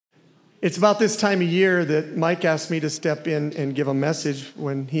It's about this time of year that Mike asked me to step in and give a message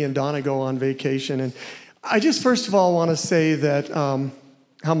when he and Donna go on vacation. And I just first of all want to say that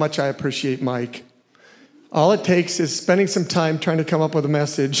how much I appreciate Mike. All it takes is spending some time trying to come up with a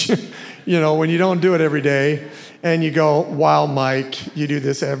message, when you don't do it every day. And you go, wow, Mike, you do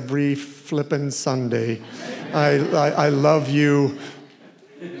this every flippin' Sunday. I love you.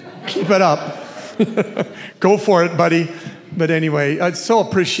 Keep it up. Go for it, buddy. But anyway, I so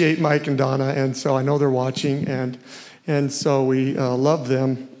appreciate Mike and Donna, and so I know they're watching, and so we love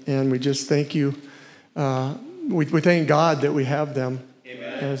them, and we just thank you. We thank God that we have them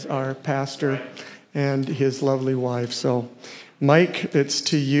as our pastor and his lovely wife. So, Mike, it's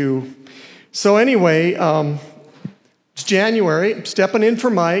to you. So anyway, it's January. I'm stepping in for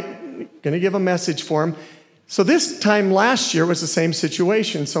Mike. Going to give a message for him. So this time last year was the same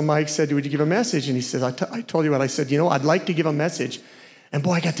situation. So Mike said, would you give a message? And he said, I told you what. I said, I'd like to give a message. And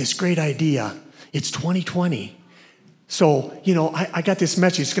boy, I got this great idea. It's 2020. So, I got this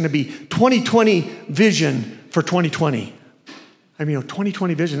message. It's going to be 2020 vision for 2020.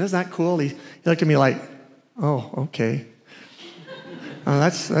 2020 vision. Isn't that cool? He looked at me like, oh, okay.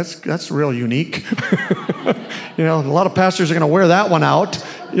 That's real unique. A lot of pastors are going to wear that one out.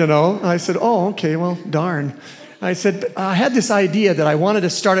 I said, oh, okay, well, darn. I said, I had this idea that I wanted to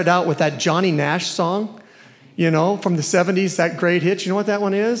start it out with that Johnny Nash song, from the 70s, that great hit. You know what that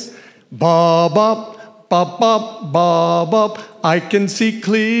one is? Bob up, bob up, bob up. I can see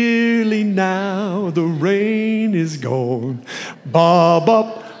clearly now the rain is gone. Bob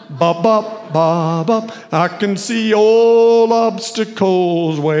up, bob up, bob up. I can see all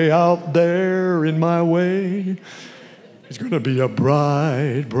obstacles way out there in my way. It's going to be a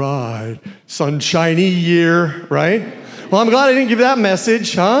bright, bright, sunshiny year, right? Well, I'm glad I didn't give that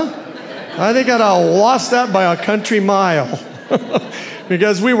message, huh? I think I'd have lost that by a country mile.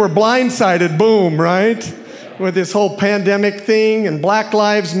 Because we were blindsided, boom, right? With this whole pandemic thing and Black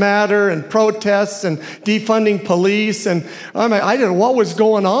Lives Matter and protests and defunding police. And I didn't know what was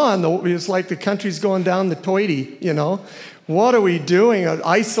going on. It was like the country's going down the toity, What are we doing?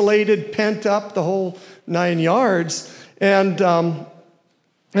 Isolated, pent up, the whole 9 yards. And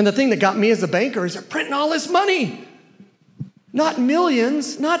the thing that got me as a banker is they're printing all this money. Not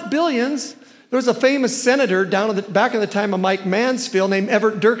millions, not billions. There was a famous senator back in the time of Mike Mansfield named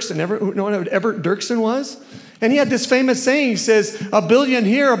Everett Dirksen. You know what Everett Dirksen was? And he had this famous saying. He says, a billion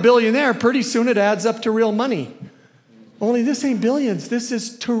here, a billion there. Pretty soon it adds up to real money. Only this ain't billions. This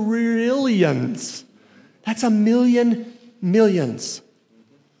is trillions. That's a million millions.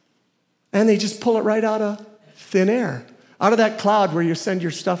 And they just pull it right out of thin air. Out of that cloud where you send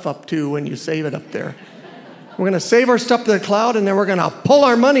your stuff up to when you save it up there. We're going to save our stuff to the cloud, and then we're going to pull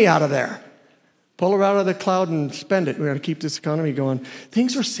our money out of there. Pull it out of the cloud and spend it. We're going to keep this economy going.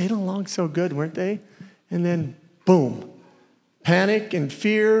 Things were sailing along so good, weren't they? And then, boom, panic and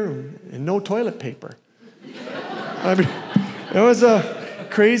fear and no toilet paper. It was a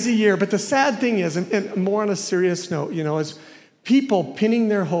crazy year. But the sad thing is, and more on a serious note, is people pinning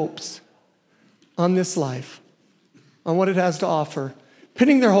their hopes on this life, on what it has to offer,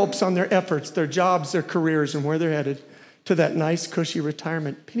 pinning their hopes on their efforts, their jobs, their careers, and where they're headed to that nice, cushy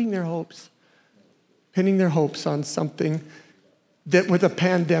retirement, pinning their hopes on something that with a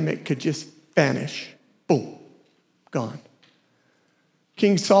pandemic could just vanish. Boom, gone.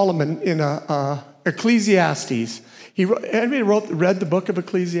 King Solomon in Ecclesiastes, anybody read the book of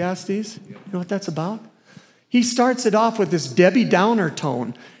Ecclesiastes? You know what that's about? He starts it off with this Debbie Downer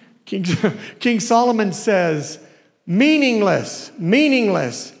tone. King Solomon says, meaningless,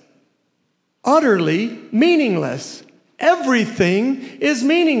 utterly meaningless. Everything is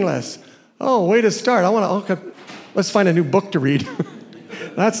meaningless. Oh, way to start. Let's find a new book to read.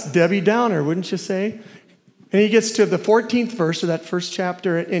 That's Debbie Downer, wouldn't you say? And he gets to the 14th verse of that first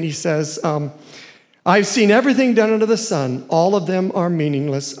chapter, and he says, I've seen everything done under the sun. All of them are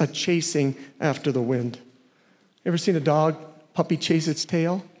meaningless, a chasing after the wind. Ever seen a puppy chase its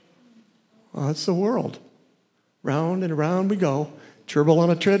tail? Well, that's the world. Round and around we go. Turbo on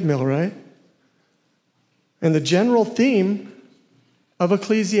a treadmill, right? And the general theme of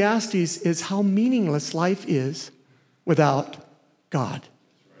Ecclesiastes is how meaningless life is without God.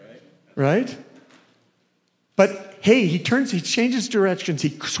 Right? But hey, he changes directions, he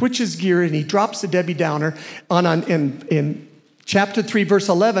switches gear, and he drops the Debbie Downer. In chapter 3, verse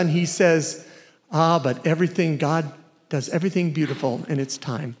 11, he says, but God does everything beautiful in its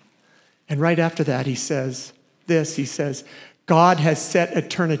time. And right after that, he says, God has set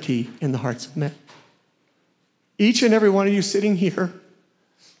eternity in the hearts of men. Each and every one of you sitting here,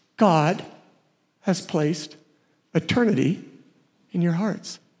 God has placed eternity in your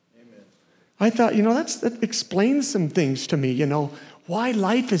hearts. Amen. I thought, that explains some things to me, why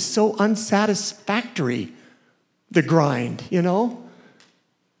life is so unsatisfactory, the grind,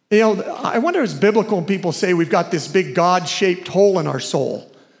 I wonder if it's biblical when people say we've got this big God-shaped hole in our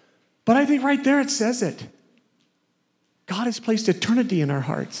soul. But I think right there it says it. God has placed eternity in our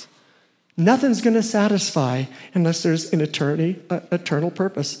hearts. Nothing's going to satisfy unless there's an eternal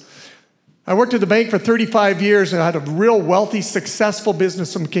purpose. I worked at the bank for 35 years, and I had a real wealthy, successful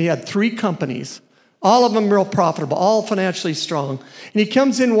business. He had 3 companies, all of them real profitable, all financially strong. And he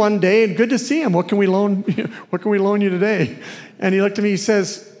comes in one day, and good to see him. What can we loan you today? And he looked at me, he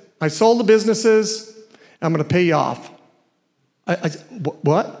says, I sold the businesses, I'm going to pay you off. I said,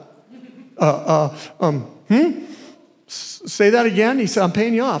 what? Say that again? He said, I'm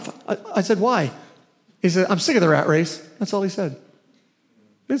paying you off. I said, why? He said, I'm sick of the rat race. That's all he said.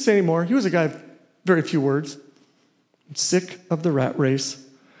 Didn't say any more. He was a guy of very few words. I'm sick of the rat race.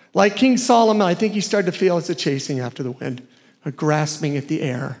 Like King Solomon, I think he started to feel it's a chasing after the wind, a grasping at the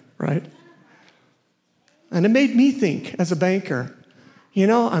air, right? And it made me think as a banker,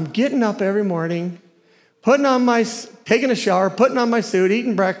 I'm getting up every morning, taking a shower, putting on my suit,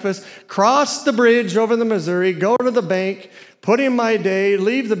 eating breakfast, cross the bridge over the Missouri, go to the bank, put in my day,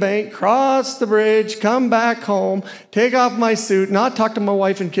 leave the bank, cross the bridge, come back home, take off my suit, not talk to my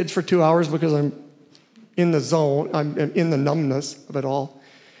wife and kids for 2 hours because I'm in the zone, I'm in the numbness of it all.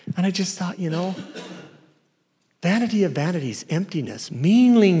 And I just thought, vanity of vanities, emptiness,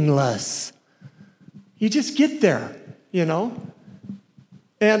 meaningless. You just get there,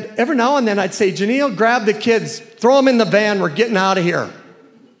 And every now and then I'd say, Janelle, grab the kids, throw them in the van, we're getting out of here.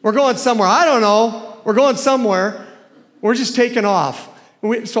 We're going somewhere. I don't know. We're going somewhere. We're just taking off.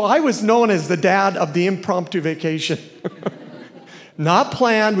 So I was known as the dad of the impromptu vacation. Not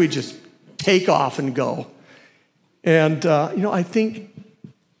planned, we just take off and go. And, I think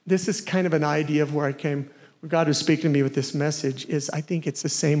this is kind of an idea of where God was speaking to me with this message is I think it's the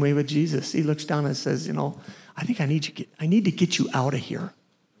same way with Jesus. He looks down and says, I think I need to get you out of here.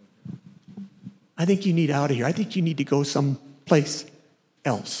 I think you need out of here. I think you need to go someplace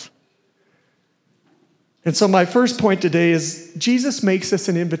else. And so my first point today is Jesus makes us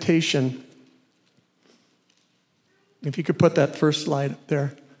an invitation. If you could put that first slide up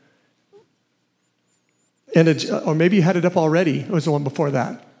there. Or maybe you had it up already. It was the one before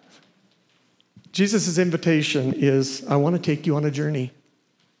that. Jesus' invitation is, I want to take you on a journey.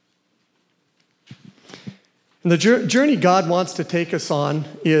 And the journey God wants to take us on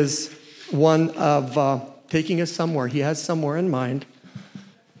is one of taking us somewhere. He has somewhere in mind.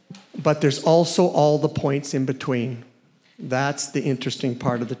 But there's also all the points in between. That's the interesting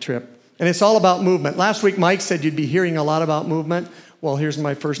part of the trip. And it's all about movement. Last week, Mike said you'd be hearing a lot about movement. Well, here's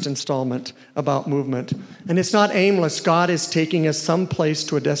my first installment about movement. And it's not aimless. God is taking us someplace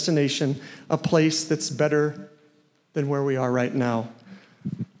to a destination, a place that's better than where we are right now.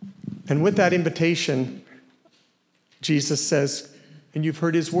 And with that invitation, Jesus says, and you've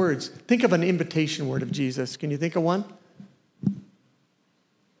heard his words. Think of an invitation word of Jesus. Can you think of one?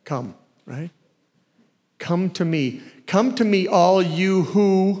 Come, right? Come to me. Come to me, all you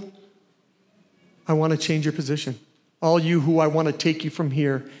who I want to change your position. All you who I want to take you from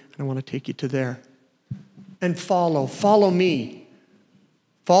here, and I want to take you to there. And follow me.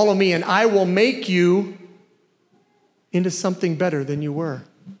 Follow me, and I will make you into something better than you were.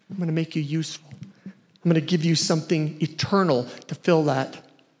 I'm going to make you useful. I'm going to give you something eternal to fill that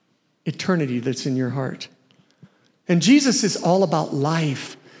eternity that's in your heart. And Jesus is all about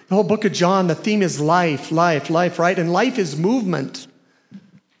life. The whole book of John, the theme is life, right? And life is movement.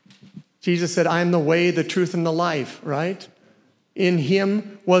 Jesus said, I am the way, the truth, and the life, right? In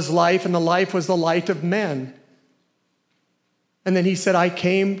him was life, and the life was the light of men. And then he said, I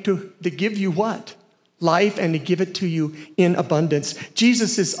came to give you what? Life, and to give it to you in abundance.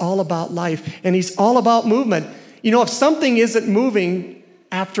 Jesus is all about life, and he's all about movement. If something isn't moving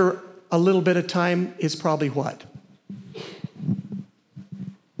after a little bit of time, it's probably what?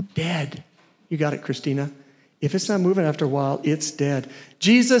 Dead. You got it, Christina. If it's not moving after a while, it's dead.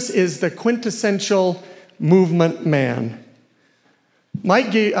 Jesus is the quintessential movement man.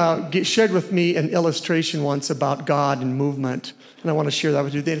 Mike shared with me an illustration once about God and movement, and I want to share that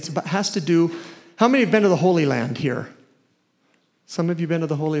with you. It has to do, how many have been to the Holy Land here? Some of you have been to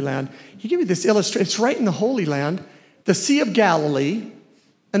the Holy Land. He gave me this illustration. It's right in the Holy Land, the Sea of Galilee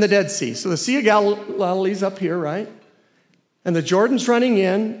and the Dead Sea. So the Sea of Galilee's up here, right? And the Jordan's running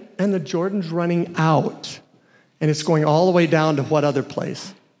in, and the Jordan's running out. And it's going all the way down to what other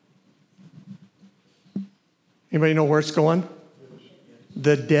place? Anybody know where it's going?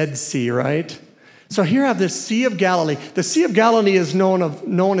 The Dead Sea, right? So here I have this Sea of Galilee. The Sea of Galilee is known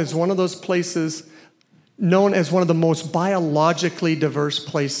as one of those places, known as one of the most biologically diverse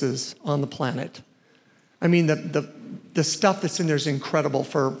places on the planet. I mean, the stuff that's in there is incredible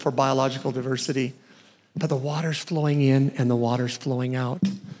for biological diversity. But the water's flowing in and the water's flowing out.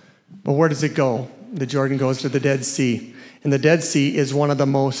 But where does it go? The Jordan goes to the Dead Sea. And the Dead Sea is one of the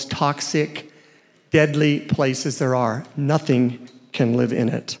most toxic, deadly places there are. Nothing can live in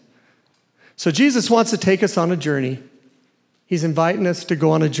it. So Jesus wants to take us on a journey. He's inviting us to go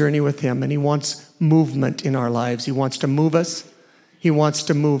on a journey with him, and he wants movement in our lives. He wants to move us. He wants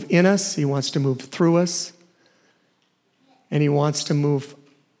to move in us. He wants to move through us. And he wants to move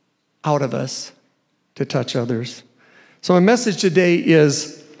out of us to touch others. So my message today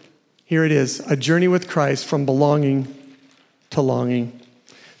is, here it is, a journey with Christ from belonging to longing.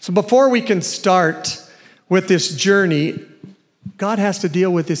 So before we can start with this journey, God has to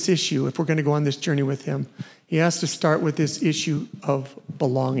deal with this issue if we're going to go on this journey with him. He has to start with this issue of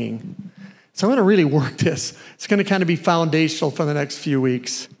belonging. So I'm going to really work this. It's going to kind of be foundational for the next few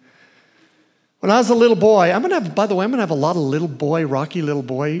weeks. When I was a little boy, I'm going to have a lot of little boy, Rocky little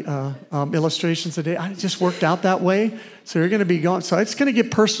boy illustrations today. I just worked out that way. So you're going to be going, so it's going to get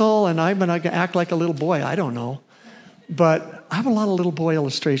personal and I'm going to act like a little boy. I don't know. But I have a lot of little boy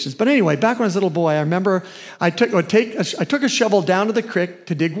illustrations. But anyway, back when I was a little boy, I remember I took a shovel down to the creek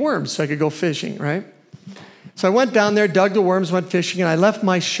to dig worms so I could go fishing, right? So I went down there, dug the worms, went fishing, and I left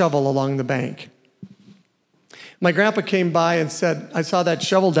my shovel along the bank. My grandpa came by and said, I saw that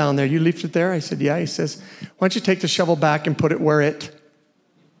shovel down there. You left it there? I said, yeah. He says, why don't you take the shovel back and put it where it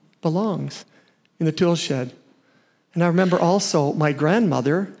belongs, in the tool shed. And I remember also my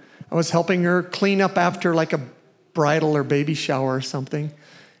grandmother, I was helping her clean up after like a bridal or baby shower or something.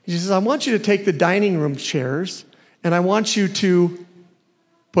 She says, I want you to take the dining room chairs and I want you to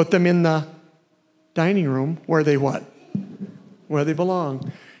put them in the dining room where they what? Where they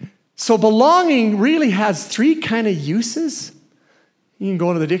belong. So belonging really has three kind of uses. You can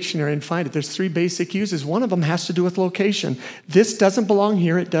go to the dictionary and find it. There's three basic uses. One of them has to do with location. This doesn't belong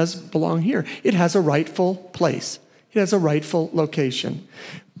here. It does belong here. It has a rightful place. It has a rightful location.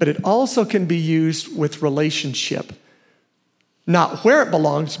 But it also can be used with relationship. Not where it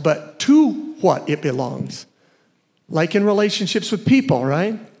belongs, but to what it belongs. Like in relationships with people,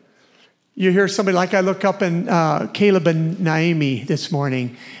 right? You hear somebody, like I look up in Caleb and Naomi this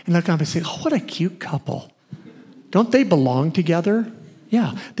morning, and look up and say, oh, what a cute couple. Don't they belong together?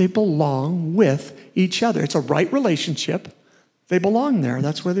 Yeah, they belong with each other. It's a right relationship. They belong there.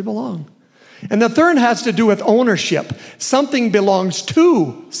 That's where they belong. And the third has to do with ownership. Something belongs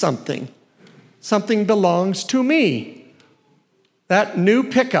to something. Something belongs to me. That new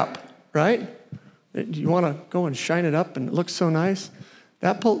pickup, right? You want to go and shine it up and it looks so nice?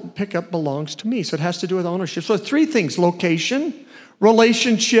 That pickup belongs to me. So it has to do with ownership. So three things: location,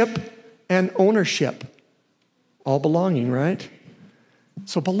 relationship, and ownership. All belonging, right?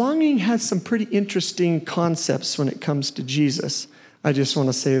 So belonging has some pretty interesting concepts when it comes to Jesus. I just want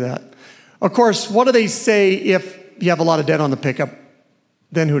to say that. Of course, what do they say if you have a lot of debt on the pickup?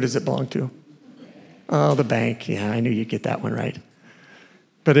 Then who does it belong to? Oh, the bank. Yeah, I knew you'd get that one right.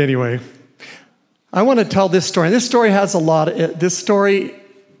 But anyway, I want to tell this story. This story has a lot of, this story,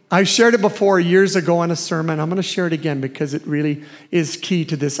 I shared it before years ago in a sermon. I'm going to share it again because it really is key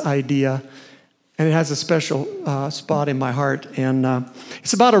to this idea. And it has a special spot in my heart. And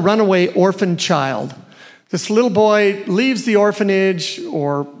it's about a runaway orphan child. This little boy leaves the orphanage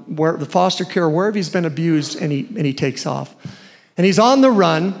or where the foster care, wherever he's been abused, and he takes off. And he's on the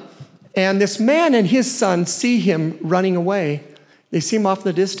run, and this man and his son see him running away. They see him off in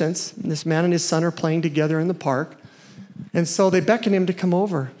the distance, and this man and his son are playing together in the park. And so they beckon him to come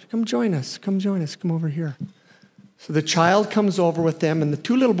over. Come join us, come join us, come over here. So the child comes over with them, and the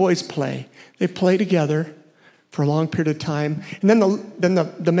two little boys play. They play together for a long period of time. And then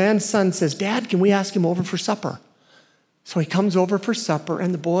the man's son says, Dad, can we ask him over for supper? So he comes over for supper,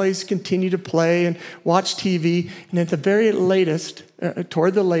 and the boys continue to play and watch TV. And at the very latest,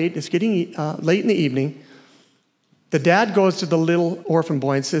 it's getting late in the evening, the dad goes to the little orphan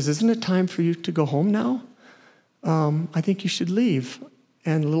boy and says, isn't it time for you to go home now? I think you should leave.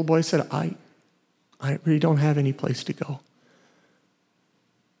 And the little boy said, I really don't have any place to go.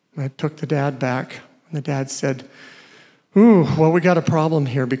 And I took the dad back. And the dad said, ooh, well, we got a problem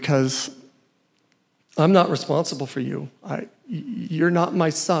here because I'm not responsible for you. You're not my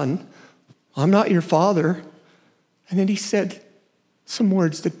son. I'm not your father. And then he said some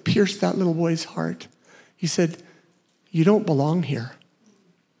words that pierced that little boy's heart. He said, you don't belong here.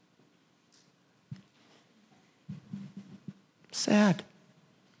 Sad.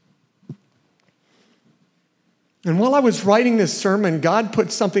 And while I was writing this sermon, God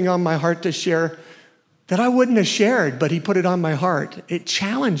put something on my heart to share that I wouldn't have shared, but he put it on my heart. It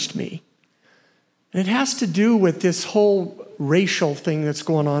challenged me. And it has to do with this whole racial thing that's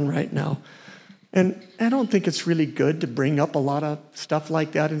going on right now. And I don't think it's really good to bring up a lot of stuff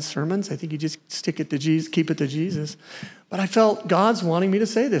like that in sermons. I think you just stick it to Jesus, keep it to Jesus. But I felt God's wanting me to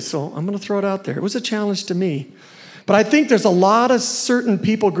say this, so I'm going to throw it out there. It was a challenge to me. But I think there's a lot of certain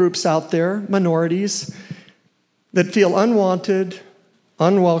people groups out there, minorities, that feel unwanted,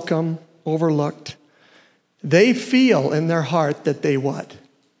 unwelcome, overlooked. They feel in their heart that they what?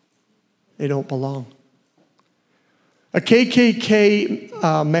 They don't belong. A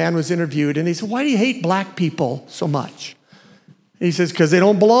KKK man was interviewed, and he said, why do you hate black people so much? And he says, because they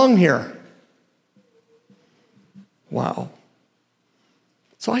don't belong here. Wow.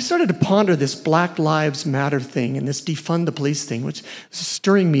 So I started to ponder this Black Lives Matter thing and this defund the police thing, which is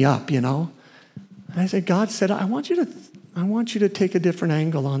stirring me up, And I said, God said, I want you to take a different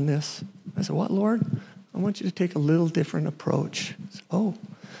angle on this. I said, what, Lord? I want you to take a little different approach. I said, oh.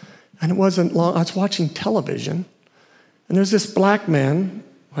 And it wasn't long. I was watching television, and there's this black man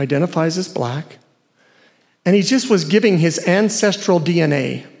who identifies as black, and he just was giving his ancestral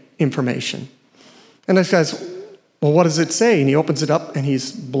DNA information. And this guy's, well, what does it say? And he opens it up, and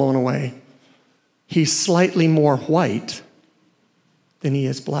he's blown away. He's slightly more white than he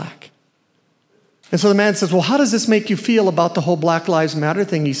is black. And so the man says, well, how does this make you feel about the whole Black Lives Matter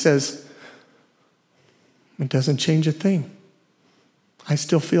thing? He says, it doesn't change a thing. I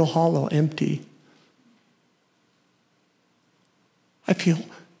still feel hollow, empty. I feel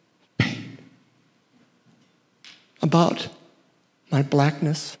pain about my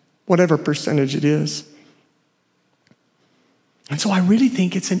blackness, whatever percentage it is. And so I really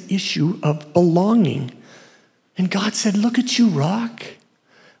think it's an issue of belonging. And God said, look at you, Rock.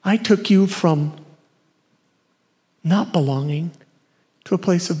 I took you from not belonging to a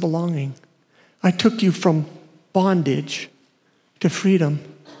place of belonging. I took you from bondage to freedom.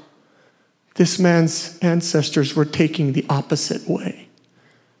 This man's ancestors were taking the opposite way,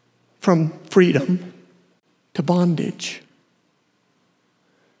 from freedom to bondage,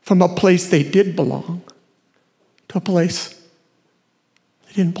 from a place they did belong to a place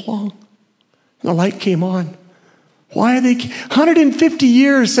they didn't belong. And the light came on. Why are they 150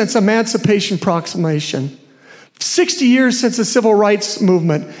 years since Emancipation Proclamation, 60 years since the Civil Rights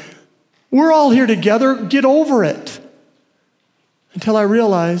Movement. We're all here together. Get over it. Until I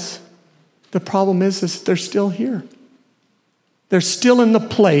realize the problem is they're still here. They're still in the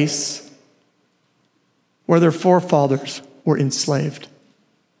place where their forefathers were enslaved,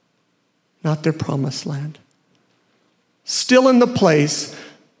 not their promised land. Still in the place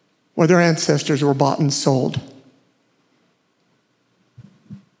where their ancestors were bought and sold.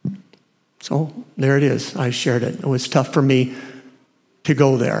 So there it is. I shared it. It was tough for me to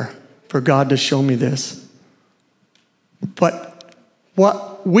go there, for God to show me this. But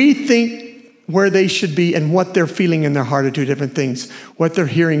what we think where they should be and what they're feeling in their heart are two different things. What they're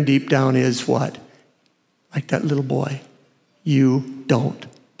hearing deep down is what? Like that little boy. You don't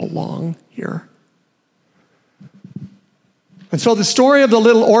belong here. And so the story of the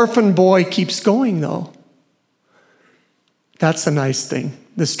little orphan boy keeps going, though. That's the nice thing.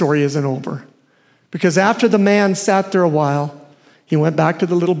 The story isn't over. Because after the man sat there a while, he went back to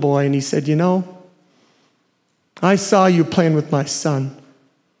the little boy and he said, I saw you playing with my son.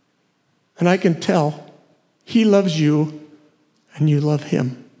 And I can tell he loves you and you love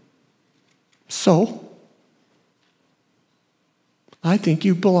him. So, I think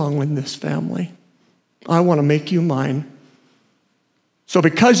you belong in this family. I want to make you mine. So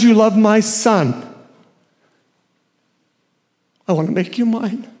because you love my son, I want to make you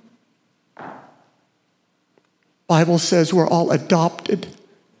mine. Bible says we're all adopted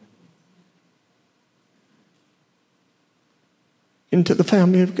into the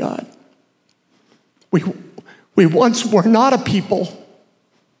family of God. We once were not a people.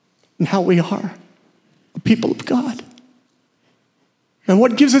 Now we are a people of God. And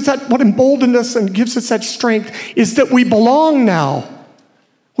what gives us that, what emboldened us and gives us that strength is that we belong now.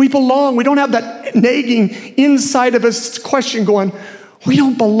 We belong. We don't have that nagging inside of us question going, we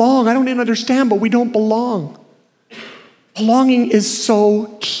don't belong. I don't even understand, but we don't belong. Belonging is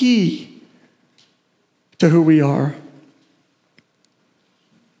so key to who we are.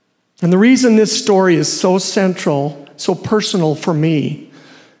 And the reason this story is so central, so personal for me,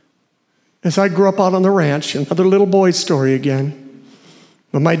 is I grew up out on the ranch, another little boy's story again.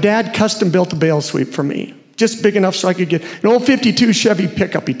 But my dad custom built a bale sweep for me, just big enough so I could get an old 52 Chevy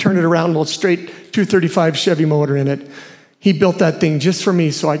pickup. He turned it around with a straight 235 Chevy motor in it. He built that thing just for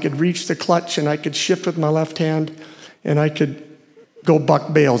me so I could reach the clutch and I could shift with my left hand and I could go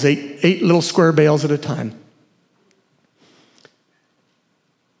buck bales, eight little square bales at a time.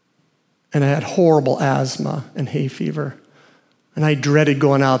 And I had horrible asthma and hay fever. And I dreaded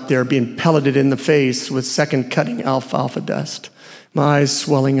going out there being pelleted in the face with second cutting alfalfa dust, my eyes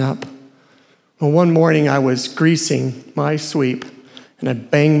swelling up. Well, one morning I was greasing my sweep and I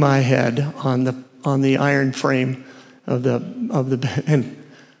banged my head on the iron frame of the and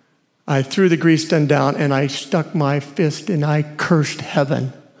I threw the grease gun down and I stuck my fist and I cursed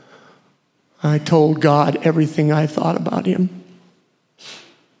heaven. I told God everything I thought about him.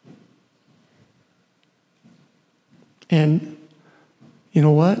 And you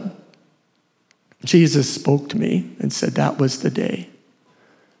know what? Jesus spoke to me and said, that was the day.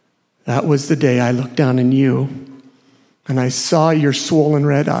 That was the day I looked down on you and I saw your swollen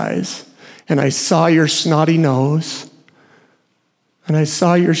red eyes and I saw your snotty nose and I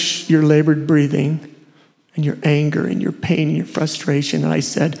saw your labored breathing and your anger and your pain and your frustration. And I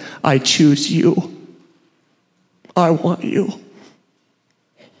said, I choose you. I want you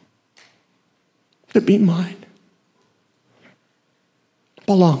to be mine.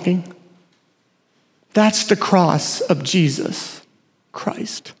 Belonging. That's the cross of Jesus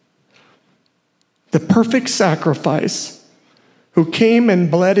Christ. The perfect sacrifice who came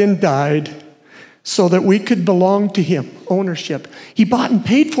and bled and died so that we could belong to him. Ownership. He bought and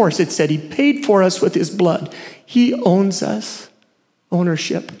paid for us, it said. He paid for us with his blood. He owns us.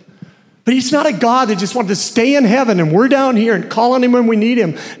 Ownership. But he's not a God that just wanted to stay in heaven and we're down here and call on him when we need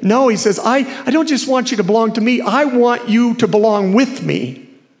him. No, he says, I don't just want you to belong to me. I want you to belong with me.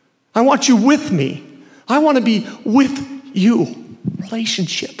 I want you with me. I want to be with you.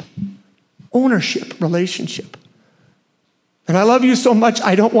 Relationship. Ownership. Relationship. And I love you so much,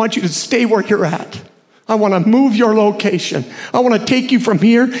 I don't want you to stay where you're at. I want to move your location. I want to take you from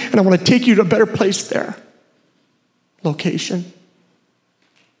here and I want to take you to a better place there. Location.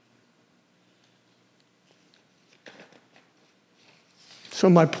 So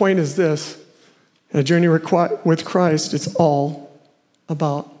my point is this. In a journey with Christ, it's all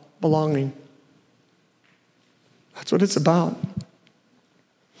about belonging. That's what it's about.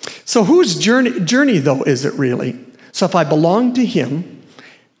 So whose journey though is it really? So if I belong to him,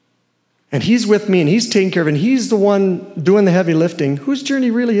 and he's with me, and he's taking care of it, and he's the one doing the heavy lifting, whose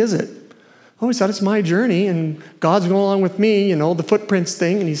journey really is it? I always thought it's my journey, and God's going along with me, the footprints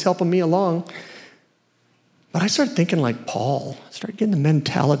thing, and he's helping me along. But I started thinking like Paul. I started getting the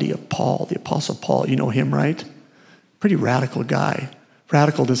mentality of Paul, the Apostle Paul. You know him, right? Pretty radical guy,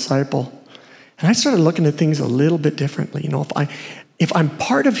 radical disciple. And I started looking at things a little bit differently. If I'm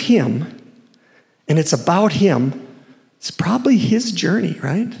part of him, and it's about him, it's probably his journey,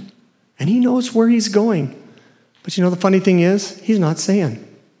 right? And he knows where he's going. But the funny thing is, he's not saying.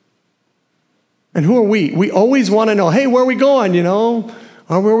 And who are we? We always want to know, hey, where are we going, Where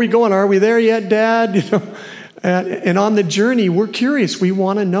are we going? Are we there yet, Dad? And on the journey, we're curious. We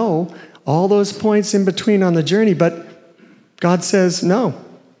want to know all those points in between on the journey. But God says, no,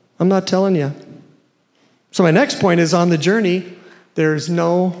 I'm not telling you. So my next point is on the journey, there's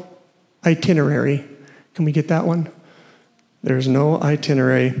no itinerary. Can we get that one? There's no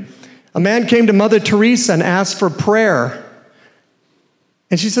itinerary. A man came to Mother Teresa and asked for prayer.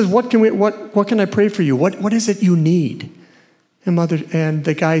 And she says, what can I pray for you? What is it you need? And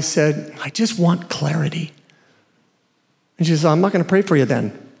the guy said, I just want clarity. And she says, I'm not going to pray for you then.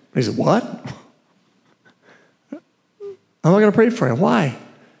 And he said, what? I'm not going to pray for you. Why?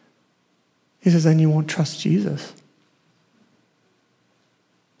 He says, then you won't trust Jesus.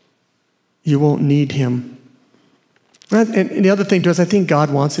 You won't need him. And the other thing, too, is I think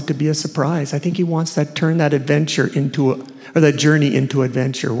God wants it to be a surprise. I think he wants to turn that adventure that journey into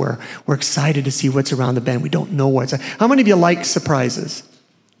adventure where we're excited to see what's around the bend. We don't know what's. How many of you like surprises?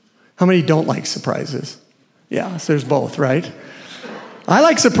 How many don't like surprises? Yeah, so there's both, right? I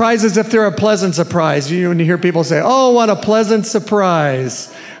like surprises if they're a pleasant surprise. When you hear people say, oh, what a pleasant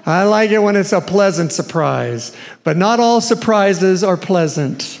surprise. I like it when it's a pleasant surprise. But not all surprises are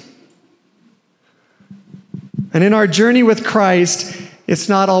pleasant. And in our journey with Christ, it's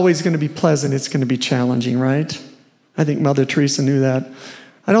not always going to be pleasant. It's going to be challenging, right? I think Mother Teresa knew that.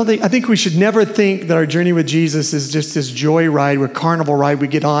 I think we should never think that our journey with Jesus is just this joy ride, or carnival ride we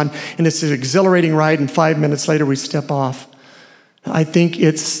get on, and it's this exhilarating ride, and 5 minutes later we step off. I think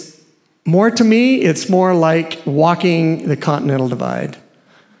it's more like walking the Continental Divide.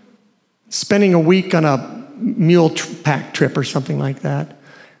 Spending a week on a mule pack trip or something like that,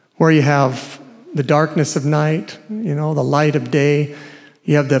 where you have the darkness of night, the light of day.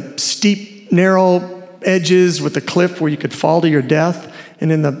 You have the steep, narrow edges with the cliff where you could fall to your death.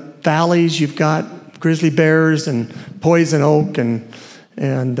 And in the valleys, you've got grizzly bears and poison oak and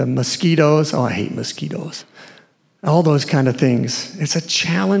mosquitoes. Oh, I hate mosquitoes. All those kind of things. It's a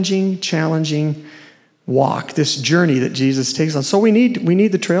challenging walk, this journey that Jesus takes on. So we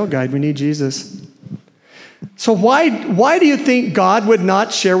need the trail guide. We need Jesus. So why do you think God would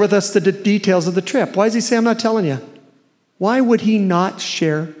not share with us the details of the trip? Why does he say, I'm not telling you? Why would he not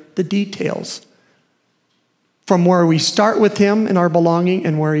share the details from where we start with him and our belonging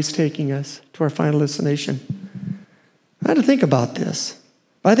and where he's taking us to our final destination? I had to think about this.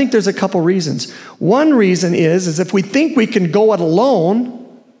 I think there's a couple reasons. One reason is if we think we can go it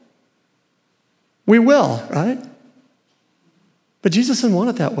alone, we will, right? But Jesus didn't want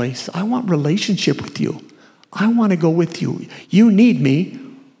it that way. He said, I want relationship with you. I want to go with you. You need me.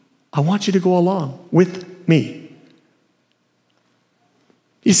 I want you to go along with me.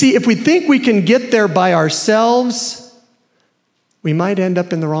 You see, if we think we can get there by ourselves, we might end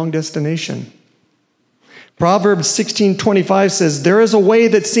up in the wrong destination. Proverbs 16:25 says, there is a way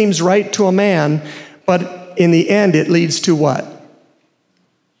that seems right to a man, but in the end it leads to what?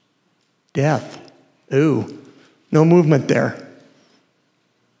 Death. Ooh, no movement there.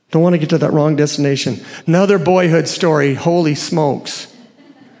 Don't want to get to that wrong destination. Another boyhood story. Holy smokes.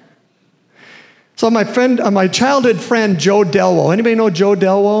 So my childhood friend, Joe Delwo. Anybody know Joe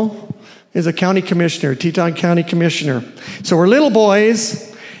Delwo? He's a county commissioner, Teton County commissioner. So we're little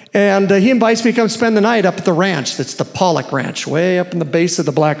boys, and he invites me to come spend the night up at the ranch. That's the Pollock Ranch, way up in the base of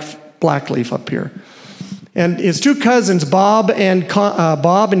the Blackleaf up here. And his two cousins, Bob and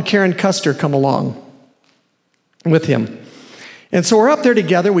Karen Custer, come along with him. And so we're up there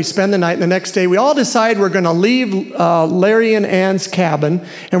together. We spend the night, and the next day we all decide we're going to leave Larry and Ann's cabin,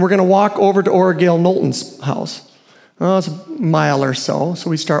 and we're going to walk over to Orgale Knowlton's house. Oh, it's a mile or so. So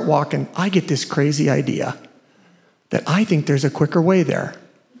we start walking. I get this crazy idea that I think there's a quicker way there.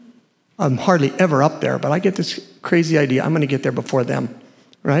 I'm hardly ever up there, but I get this crazy idea. I'm going to get there before them,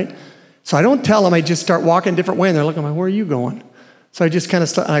 right? So I don't tell them. I just start walking a different way, and they're looking at me, where are you going? So I just kind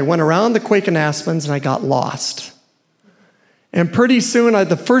of I went around the Quaking Aspens, and I got lost. And pretty soon,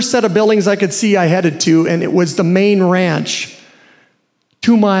 the first set of buildings I could see I headed to, and it was the main ranch,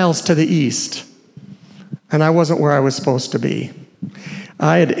 2 miles to the east. And I wasn't where I was supposed to be.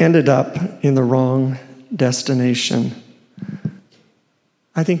 I had ended up in the wrong destination.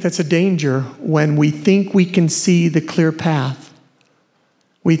 I think that's a danger when we think we can see the clear path.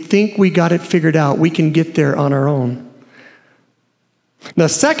 We think we got it figured out. We can get there on our own. The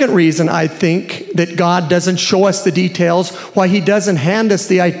second reason I think that God doesn't show us the details, why he doesn't hand us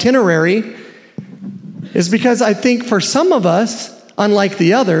the itinerary, is because I think for some of us, unlike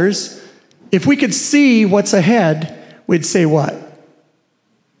the others, if we could see what's ahead, we'd say what?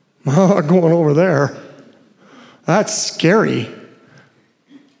 Oh, going over there. That's scary.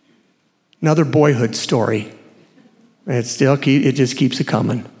 Another boyhood story. It just keeps it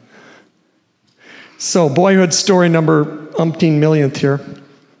coming. So boyhood story number umpteen millionth here.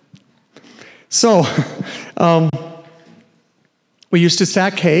 So we used to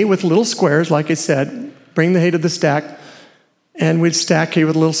stack hay with little squares, like I said, bring the hay to the stack, and we'd stack hay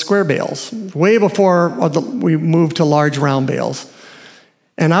with little square bales, way before we moved to large round bales.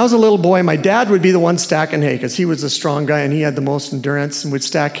 And I was a little boy. My dad would be the one stacking hay because he was a strong guy and he had the most endurance, and we'd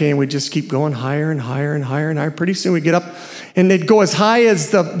stack hay and we'd just keep going higher and higher and higher and higher. Pretty soon we'd get up and they'd go as high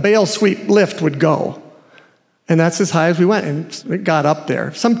as the bale sweep lift would go. And that's as high as we went, and it got up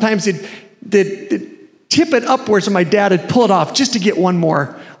there. Sometimes they'd tip it upwards and my dad would pull it off just to get one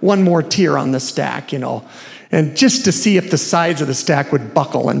more tier on the stack, and just to see if the sides of the stack would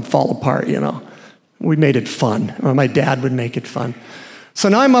buckle and fall apart, We made it fun. Or my dad would make it fun. So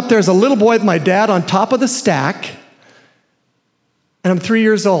now I'm up there as a little boy with my dad on top of the stack, and I'm 3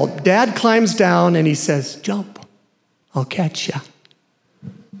 years old. Dad climbs down and he says, jump, I'll catch you.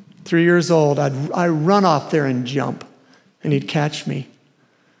 3 years old, I'd run off there and jump, and he'd catch me.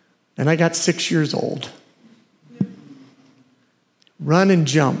 And I got 6 years old. Run and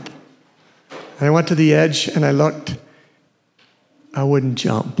jump. And I went to the edge and I looked. I wouldn't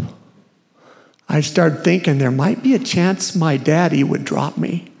jump. I started thinking there might be a chance my daddy would drop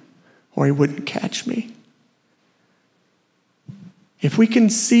me or he wouldn't catch me. If we can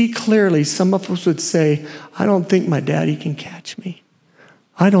see clearly, some of us would say, I don't think my daddy can catch me.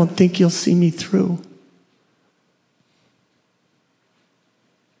 I don't think he'll see me through.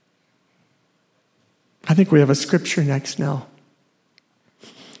 I think we have a scripture next now.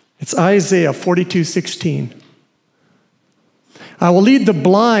 It's Isaiah 42:16. I will lead the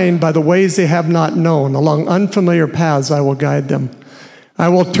blind by the ways they have not known. Along unfamiliar paths I will guide them. I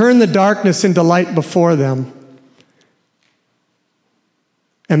will turn the darkness into light before them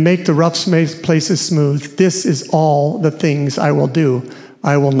and make the rough places smooth. This is all the things I will do.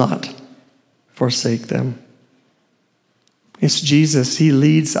 I will not forsake them. It's Jesus. He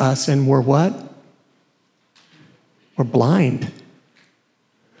leads us, and we're what? We're blind.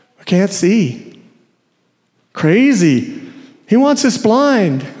 We can't see. Crazy. He wants us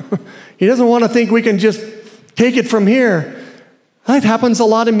blind. He doesn't want to think we can just take it from here. That happens a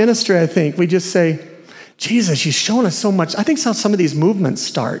lot in ministry, I think. We just say, Jesus, you've shown us so much. I think that's how some of these movements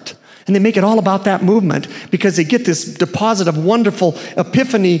start. And they make it all about that movement because they get this deposit of wonderful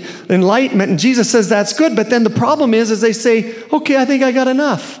epiphany, enlightenment. And Jesus says that's good. But then the problem is they say, okay, I think I got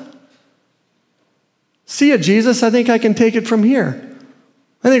enough. See ya, Jesus. I think I can take it from here.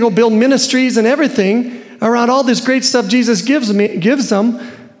 I think I'll build ministries and everything around all this great stuff Jesus gives them.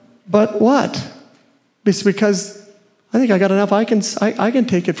 But what? It's because I think I got enough. I can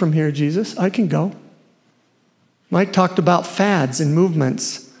take it from here, Jesus. I can go. Mike talked about fads and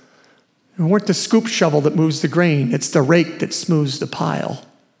movements. It weren't the scoop shovel that moves the grain. It's the rake that smooths the pile.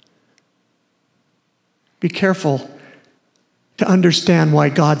 Be careful to understand why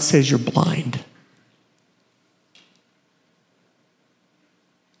God says you're blind.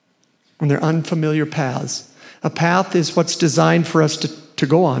 When they're unfamiliar paths. A path is what's designed for us to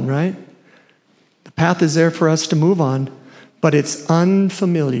go on, right? The path is there for us to move on, but it's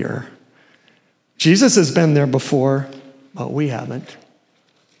unfamiliar. Jesus has been there before, but we haven't.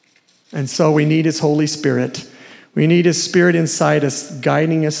 And so we need his Holy Spirit. We need his Spirit inside us,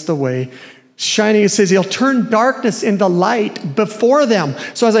 guiding us the way. Shining, it says he'll turn darkness into light before them.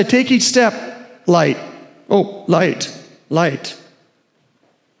 So as I take each step, light. Oh, light, light.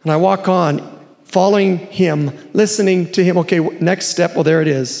 And I walk on, following him, listening to him. Okay, next step, well, there it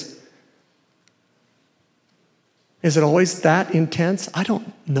is. Is it always that intense? I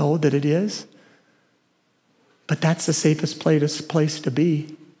don't know that it is. But that's the safest place to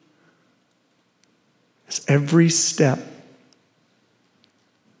be. It's every step.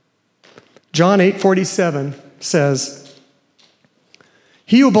 John 8:47 says,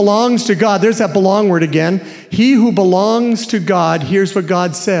 he who belongs to God, there's that belong word again. He who belongs to God hears what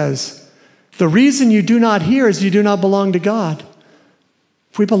God says. The reason you do not hear is you do not belong to God.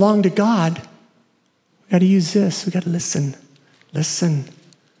 If we belong to God, we got to use this. We got to listen. Listen.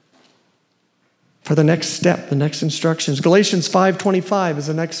 For the next step, the next instructions. Galatians 5:25 is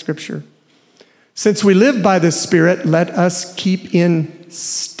the next scripture. Since we live by the Spirit, let us keep in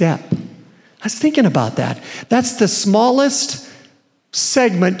step. I was thinking about that. That's the smallest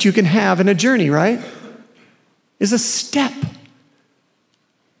segment you can have in a journey, right? Is a step.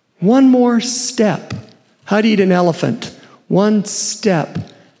 One more step. How do you eat an elephant? One step.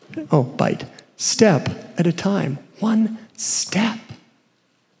 Oh, bite. Step at a time. One step.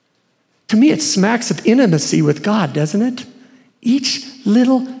 To me, it smacks of intimacy with God, doesn't it? Each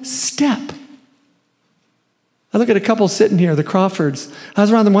little step. I look at a couple sitting here, the Crawfords. I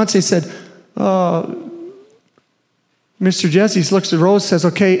was around them once, they said, Mr. Jesse looks at Rose, says,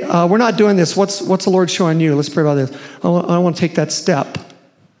 okay, we're not doing this. What's the Lord showing you? Let's pray about this. I want to take that step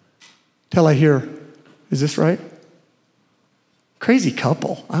till I hear, is this right? Crazy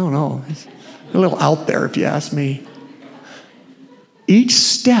couple. I don't know. It's a little out there if you ask me. Each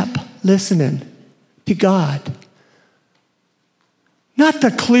step listening to God. Not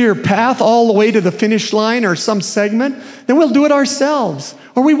the clear path all the way to the finish line or some segment. Then we'll do it ourselves.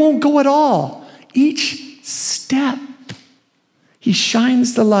 Or we won't go at all. Each step. He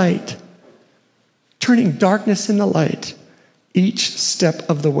shines the light, turning darkness into light. Each step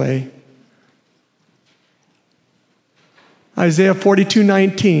of the way. Isaiah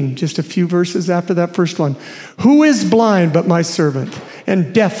 42:19, just a few verses after that first one. Who is blind but my servant,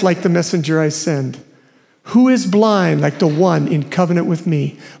 and deaf like the messenger I send? Who is blind like the one in covenant with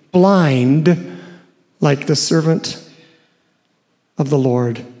me? Blind like the servant of the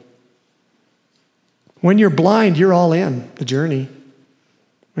Lord. When you're blind, you're all in the journey.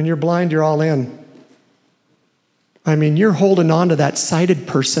 When you're blind, you're all in. I mean, you're holding on to that sighted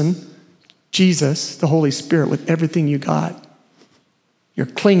person, Jesus, the Holy Spirit, with everything you got. You're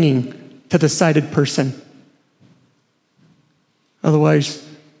clinging to the sighted person. Otherwise,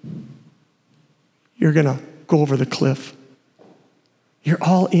 you're going to go over the cliff. You're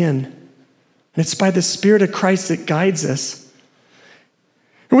all in. And it's by the Spirit of Christ that guides us.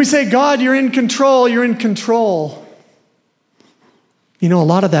 And we say, God, you're in control. You're in control. You know, a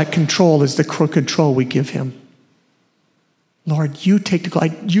lot of that control is the control we give him. Lord, you take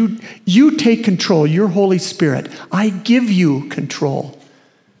you take control, your Holy Spirit. I give you control.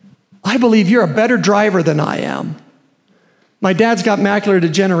 I believe you're a better driver than I am. My dad's got macular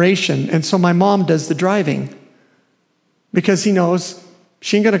degeneration, and so my mom does the driving because he knows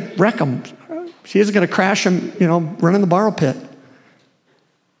she ain't going to wreck him. She isn't going to crash him, run in the borrow pit.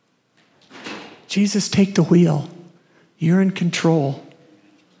 Jesus, take the wheel. You're in control.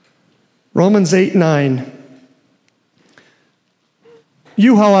 Romans 8:9.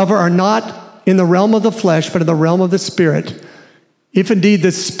 You, however, are not in the realm of the flesh, but in the realm of the Spirit. If indeed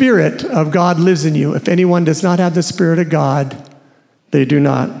the Spirit of God lives in you, if anyone does not have the Spirit of God, they do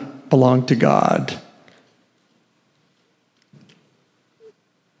not belong to God.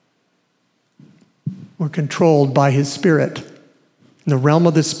 We're controlled by His Spirit. In the realm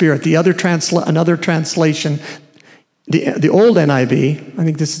of the Spirit. Another translation, the old NIV, I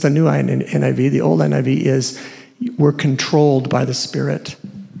think this is the new NIV, the old NIV is, we're controlled by the Spirit.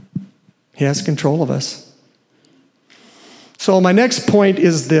 He has control of us. So my next point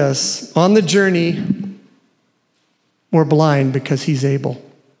is this. On the journey, we're blind because He's able.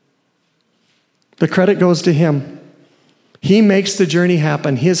 The credit goes to Him. He makes the journey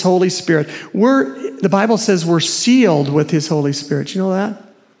happen. His Holy Spirit. The Bible says we're sealed with His Holy Spirit. You know that?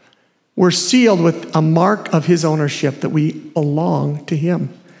 We're sealed with a mark of His ownership that we belong to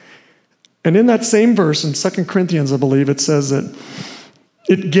Him. And in that same verse, in 2 Corinthians, I believe, it says that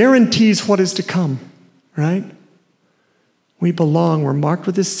it guarantees what is to come, right? We belong. We're marked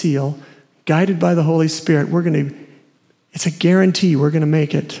with His seal, guided by the Holy Spirit. It's a guarantee we're going to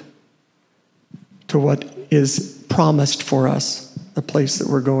make it to what is promised for us, the place that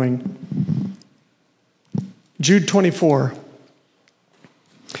we're going. Jude 24.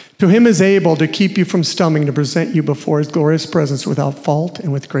 To Him is able to keep you from stumbling, to present you before His glorious presence without fault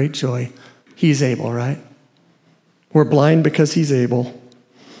and with great joy. He's able, right? We're blind because He's able.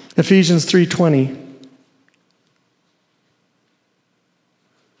 Ephesians 3:20.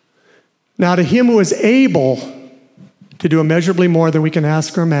 Now to Him who is able to do immeasurably more than we can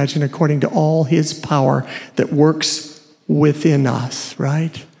ask or imagine, according to all His power that works within us,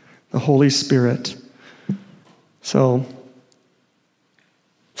 right? The Holy Spirit. So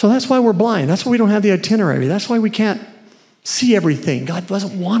that's why we're blind. That's why we don't have the itinerary. That's why we can't see everything. God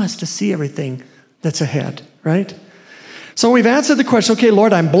doesn't want us to see everything that's ahead, right? So we've answered the question, okay,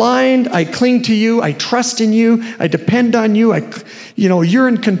 Lord, I'm blind. I cling to You. I trust in You. I depend on You. You're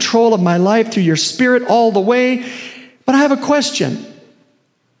in control of my life through Your Spirit all the way. But I have a question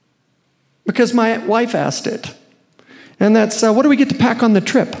because my wife asked it. And that's, what do we get to pack on the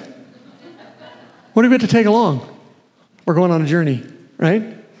trip? What do we get to take along? We're going on a journey, right?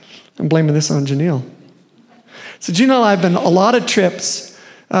 I'm blaming this on Janelle. So Janelle and I have been a lot of trips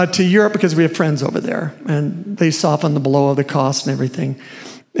to Europe because we have friends over there. And they soften the blow of the cost and everything.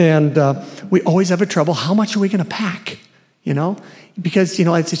 And we always have a trouble. How much are we going to pack? Because,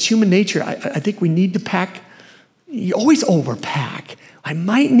 it's human nature. I think we need to pack. You always overpack. I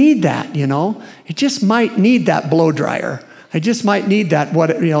might need that, I just might need that blow dryer. I just might need that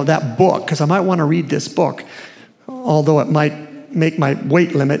book, because I might want to read this book. Although it might make my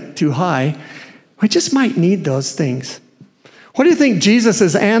weight limit too high. I just might need those things. What do you think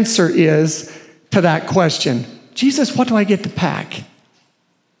Jesus' answer is to that question? Jesus, what do I get to pack?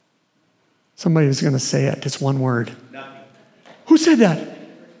 Somebody was going to say it. It's one word. Nothing. Who said that?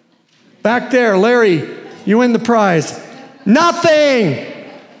 Back there, Larry, you win the prize. Nothing.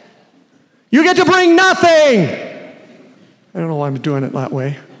 You get to bring nothing. I don't know why I'm doing it that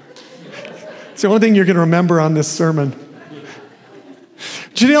way. It's the only thing you're going to remember on this sermon.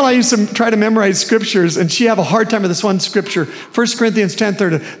 Janelle, I used to try to memorize scriptures, and she have a hard time with this one scripture. 1 Corinthians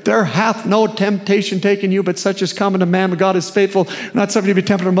 10:30. There hath no temptation taken you, but such as common to man. But God is faithful, not something to be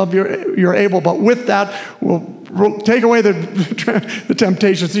tempted above you're able. But with that, we'll take away the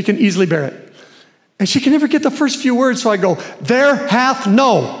temptation so you can easily bear it. And she can never get the first few words, so I go, there hath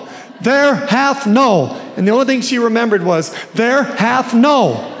no. There hath no. And the only thing she remembered was, there hath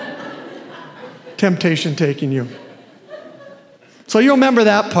no temptation taking you. So you remember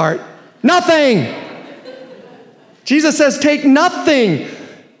that part. Nothing. Jesus says, take nothing.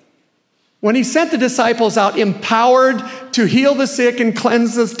 When He sent the disciples out empowered to heal the sick and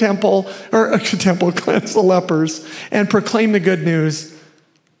cleanse the cleanse the lepers, and proclaim the good news,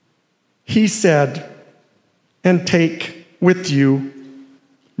 He said, and take with you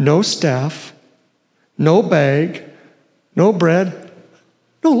no staff, no bag, no bread,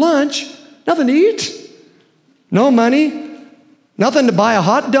 no lunch, nothing to eat, no money, nothing to buy a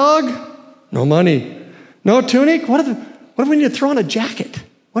hot dog, no money, no tunic. What if we need to throw on a jacket?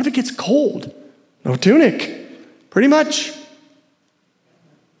 What if it gets cold? No tunic. Pretty much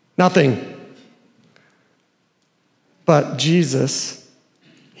nothing. But Jesus,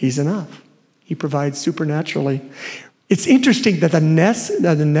 He's enough. He provides supernaturally. It's interesting that the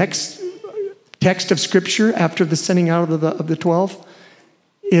next text of Scripture after the sending out of the 12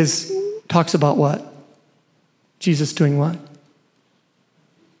 talks about what? Jesus doing what?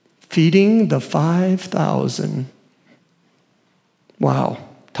 Feeding the 5,000. Wow.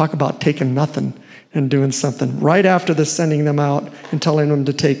 Talk about taking nothing and doing something. Right after the sending them out and telling them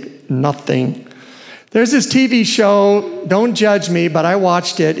to take nothing. There's this TV show, don't judge me, but I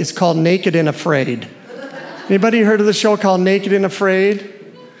watched it. It's called Naked and Afraid. Anybody heard of the show called Naked and Afraid?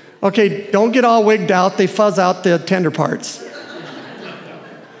 Okay, don't get all wigged out. They fuzz out the tender parts.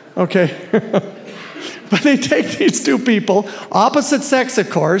 Okay. But they take these two people, opposite sex, of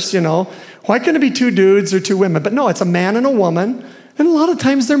course, Why couldn't it be two dudes or two women? But no, it's a man and a woman. And a lot of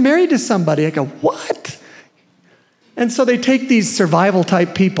times they're married to somebody. I go, what? And so they take these survival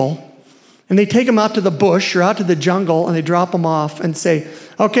type people and they take them out to the bush or out to the jungle and they drop them off and say,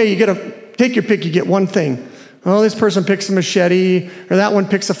 okay, you get take your pick, you get one thing. Oh, this person picks a machete or that one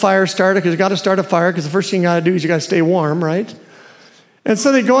picks a fire starter because you got to start a fire because the first thing you got to do is you got to stay warm, right? And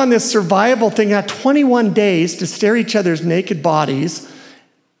so they go on this survival thing, got 21 days to stare each other's naked bodies,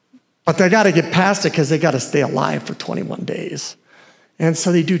 but they got to get past it because they got to stay alive for 21 days. And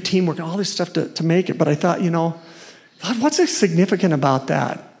so they do teamwork and all this stuff to make it. But I thought, God, what's significant about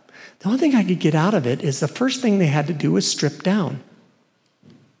that? The only thing I could get out of it is the first thing they had to do was strip down.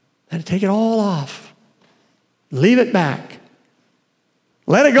 They had to take it all off. Leave it back.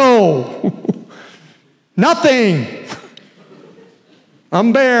 Let it go. Nothing.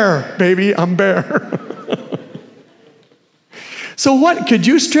 I'm bare, baby, I'm bare. So what, could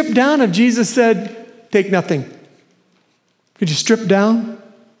you strip down if Jesus said, take nothing? Could you strip down?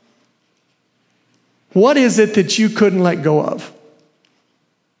 What is it that you couldn't let go of?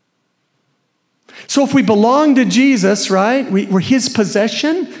 So if we belong to Jesus, right, we're his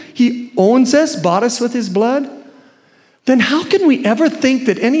possession, he owns us, bought us with his blood, then how can we ever think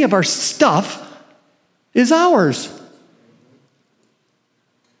that any of our stuff is ours?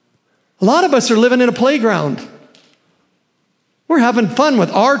 A lot of us are living in a playground. We're having fun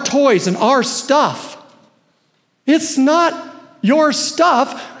with our toys and our stuff. It's not your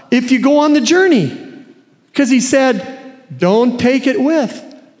stuff if you go on the journey. Because he said, don't take it with,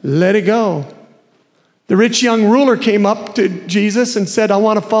 let it go. The rich young ruler came up to Jesus and said, I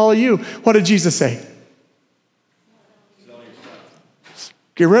want to follow you. What did Jesus say?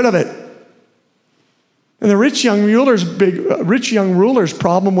 Get rid of it. And the rich young ruler's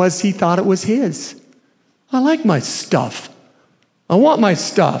problem was he thought it was his. I like my stuff. I want my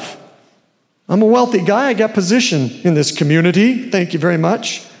stuff. I'm a wealthy guy. I got position in this community. Thank you very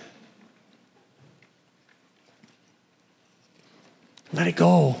much. Let it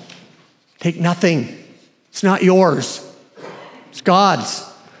go. Take nothing. It's not yours. It's God's.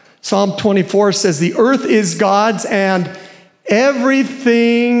 Psalm 24 says, the earth is God's and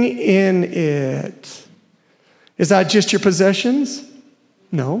everything in it. Is that just your possessions?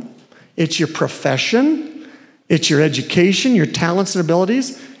 No. It's your profession. It's your education, your talents and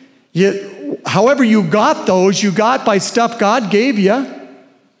abilities. Yet, however you got those, you got by stuff God gave you.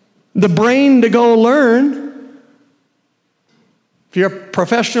 The brain to go learn. If you're a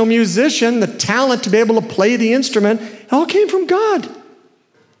professional musician, the talent to be able to play the instrument, it all came from God. I'm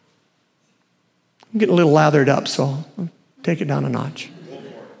getting a little lathered up, so I'll take it down a notch.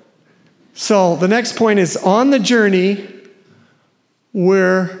 So the next point is, on the journey,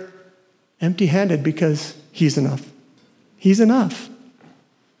 we're empty-handed because he's enough. He's enough.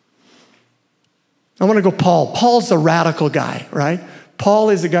 I want to go Paul. Paul's the radical guy, right? Paul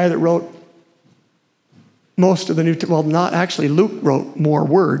is the guy that wrote most of the not actually, Luke wrote more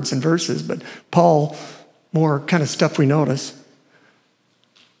words and verses, but Paul, more kind of stuff we notice.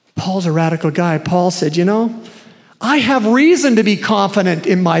 Paul's a radical guy. Paul said, I have reason to be confident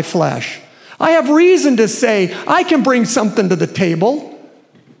in my flesh. I have reason to say I can bring something to the table.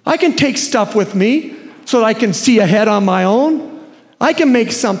 I can take stuff with me so that I can see ahead on my own. I can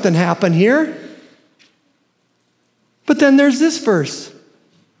make something happen here. But then there's this verse.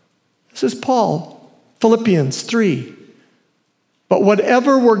 This is Paul, Philippians 3. But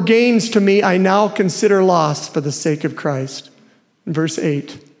whatever were gains to me, I now consider loss for the sake of Christ. In verse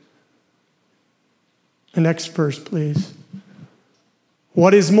 8. The next verse, please.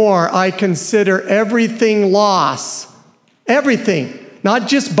 What is more, I consider everything loss. Everything. Not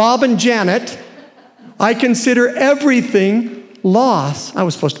just Bob and Janet. I consider everything loss. I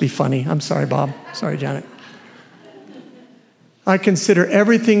was supposed to be funny. I'm sorry, Bob. Sorry, Janet. I consider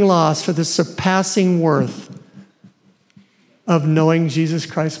everything lost for the surpassing worth of knowing Jesus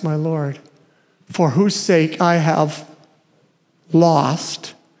Christ my Lord, for whose sake I have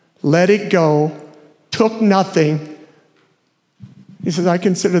lost, let it go, took nothing, He says, I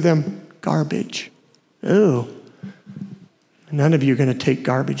consider them garbage. Ooh. None of you are going to take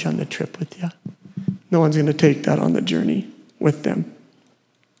garbage on the trip with you. No one's going to take that on the journey with them.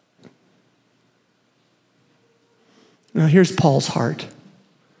 Now here's Paul's heart.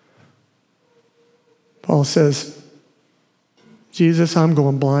 Paul says, Jesus, I'm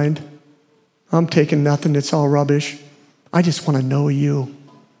going blind. I'm taking nothing. It's all rubbish. I just want to know you.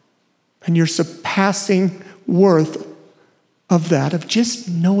 And your surpassing worth of that, of just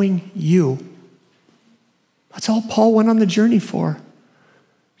knowing you. That's all Paul went on the journey for.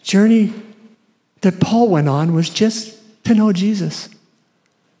 The journey that Paul went on was just to know Jesus.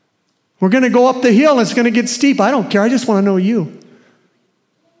 We're going to go up the hill. It's going to get steep. I don't care. I just want to know you.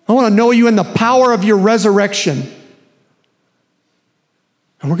 I want to know you in the power of your resurrection.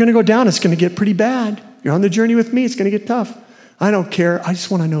 And we're going to go down. It's going to get pretty bad. You're on the journey with me. It's going to get tough. I don't care. I just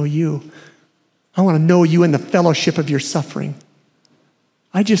want to know you. I want to know you in the fellowship of your suffering.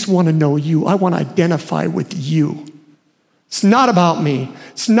 I just want to know you. I want to identify with you. It's not about me.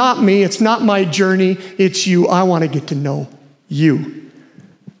 It's not me. It's not my journey. It's you. I want to get to know you.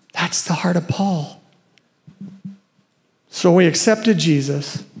 That's the heart of Paul. So we accepted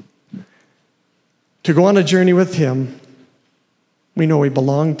Jesus to go on a journey with him. We know we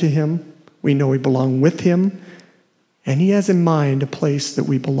belong to him. We know we belong with him. And he has in mind a place that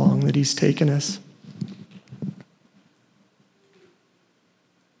we belong, that he's taken us.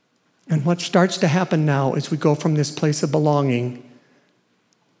 And what starts to happen now is we go from this place of belonging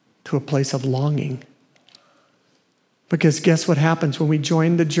to a place of longing. Because guess what happens when we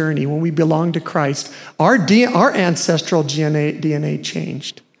join the journey, when we belong to Christ? Our ancestral DNA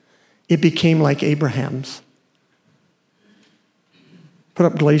changed. It became like Abraham's. Put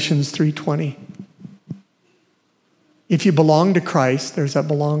up Galatians 3:20. If you belong to Christ, there's that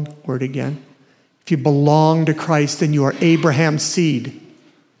belong word again. If you belong to Christ, then you are Abraham's seed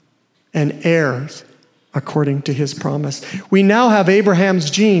and heirs according to his promise. We now have Abraham's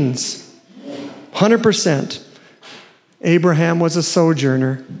genes, 100%. Abraham was a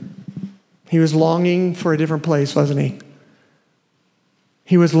sojourner. He was longing for a different place, wasn't he?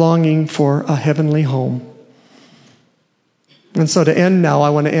 He was longing for a heavenly home. And so to end now, I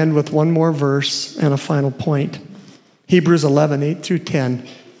want to end with one more verse and a final point. Hebrews 11, 8 through 10.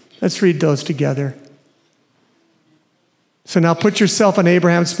 Let's read those together. So now put yourself in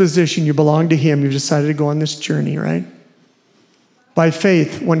Abraham's position. You belong to him. You've decided to go on this journey, right? By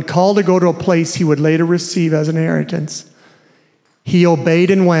faith, when called to go to a place he would later receive as an inheritance, he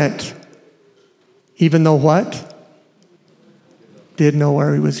obeyed and went, even though what? Didn't know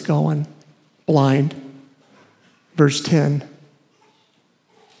where he was going. Blind. Verse 10.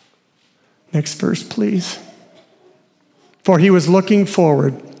 Next verse, please. For he was looking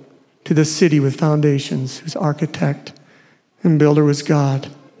forward to the city with foundations, whose architect and builder was God.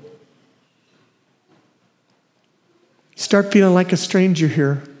 Start feeling like a stranger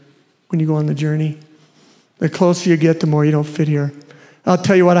here when you go on the journey. The closer you get, the more you don't fit here. I'll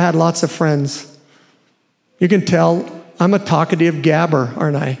tell you what, I had lots of friends. You can tell I'm a talkative gabber,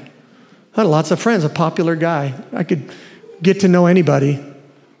 aren't I? I had lots of friends, a popular guy. I could get to know anybody.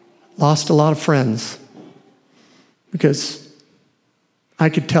 Lost a lot of friends because I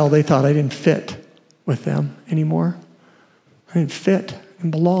could tell they thought I didn't fit with them anymore. I didn't fit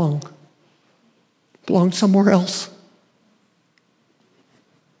and belong. Belong somewhere else.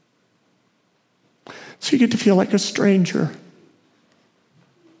 So you get to feel like a stranger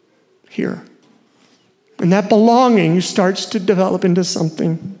here. And that belonging starts to develop into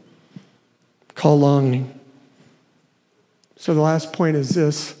something called longing. So the last point is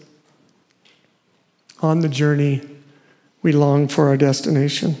this. On the journey, we long for our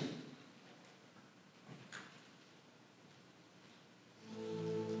destination.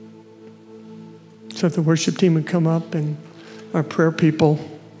 So if the worship team would come up and our prayer people.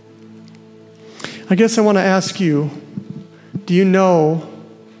 I guess I want to ask you, do you know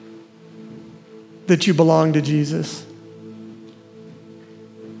that you belong to Jesus?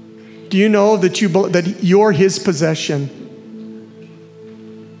 Do you know that you're his possession?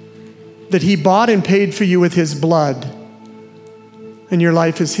 That he bought and paid for you with his blood, and your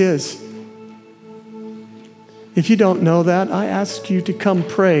life is his? If you don't know that, I ask you to come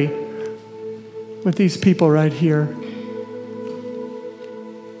pray with these people right here.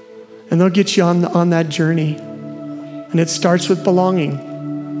 And they'll get you on that journey. And it starts with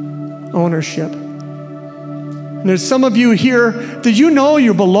belonging, ownership. And there's some of you here that you know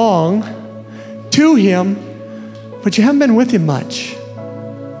you belong to him, but you haven't been with him much.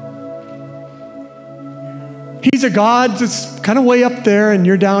 He's a God that's kind of way up there and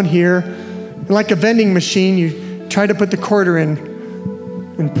you're down here. And like a vending machine, you try to put the quarter in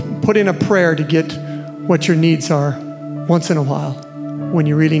and put in a prayer to get what your needs are once in a while when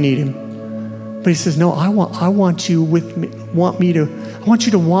you really need him. But he says, no, I want you with me. I want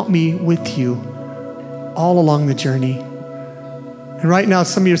you to want me with you all along the journey. And right now,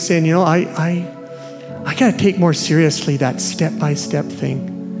 some of you are saying, you know, I got to take more seriously that step-by-step thing.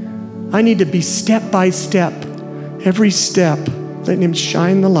 I need to be step-by-step, every step, letting him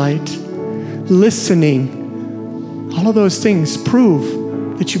shine the light, listening. All of those things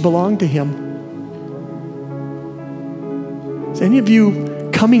prove that you belong to him. Is any of you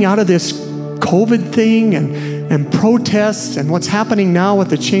coming out of this COVID thing and protests and what's happening now with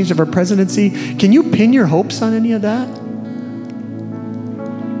the change of our presidency, can you pin your hopes on any of that?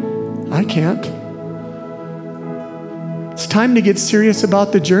 I can't. It's time to get serious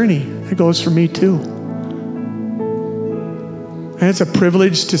about the journey. It goes for me too. And it's a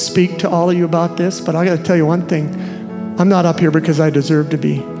privilege to speak to all of you about this, but I got to tell you one thing. I'm not up here because I deserve to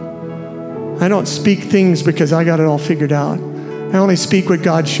be. I don't speak things because I got it all figured out. I only speak what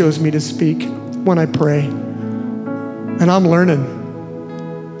God shows me to speak when I pray. And I'm learning.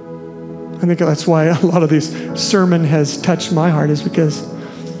 I think that's why a lot of this sermon has touched my heart, is because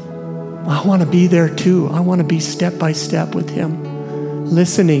I want to be there too. I want to be step by step with him,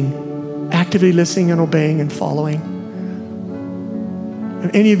 listening, actively listening and obeying and following.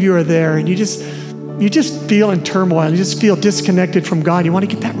 If any of you are there and you just feel in turmoil, you just feel disconnected from God, you want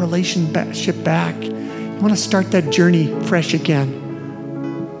to get that relationship back, you want to start that journey fresh again,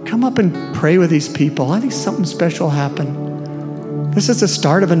 come up and pray with these people. I think something special happened. This is the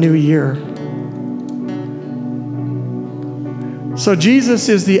start of a new year. So Jesus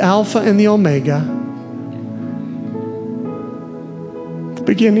is the Alpha and the Omega, the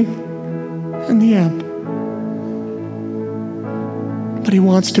beginning and the end. But he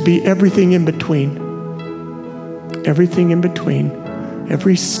wants to be everything in between. Everything in between.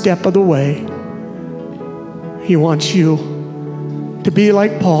 Every step of the way. He wants you to be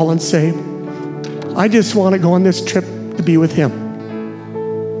like Paul and say, I just want to go on this trip to be with him.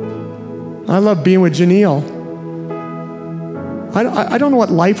 I love being with Janelle. I don't know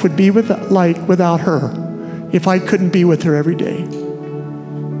what life would be like without her if I couldn't be with her every day.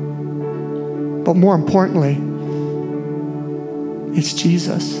 But more importantly, it's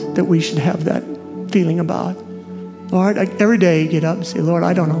Jesus that we should have that feeling about. Lord, every day get up and say, Lord,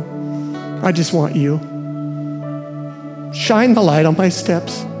 I don't know. I just want you. Shine the light on my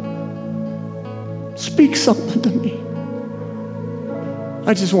steps. Speak something to me.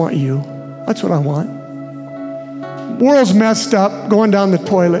 I just want you. That's what I want. World's messed up, going down the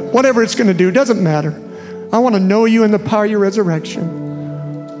toilet, whatever it's going to do, doesn't matter. I want to know you in the power of your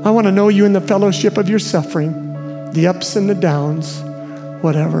resurrection. I want to know you in the fellowship of your suffering, the ups and the downs,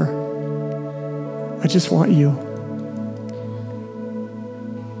 whatever. I just want you.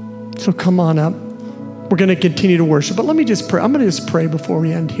 So come on up. We're going to continue to worship, but let me just pray. I'm going to just pray before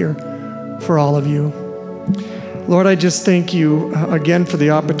we end here for all of you. Lord, I just thank you again for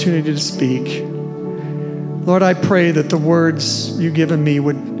the opportunity to speak. Lord, I pray that the words you've given me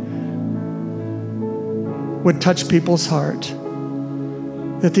would touch people's heart,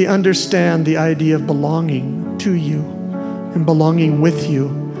 that they understand the idea of belonging to you and belonging with you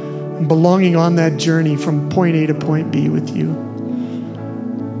and belonging on that journey from point A to point B with you.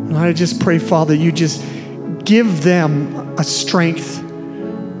 And I just pray, Father, you just give them a strength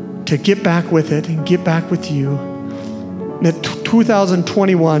to get back with it and get back with you. That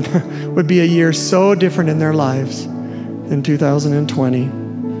 2021 would be a year so different in their lives than 2020.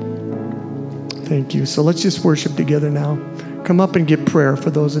 Thank you. So let's just worship together now. Come up and get prayer for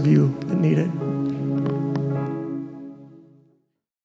those of you that need it.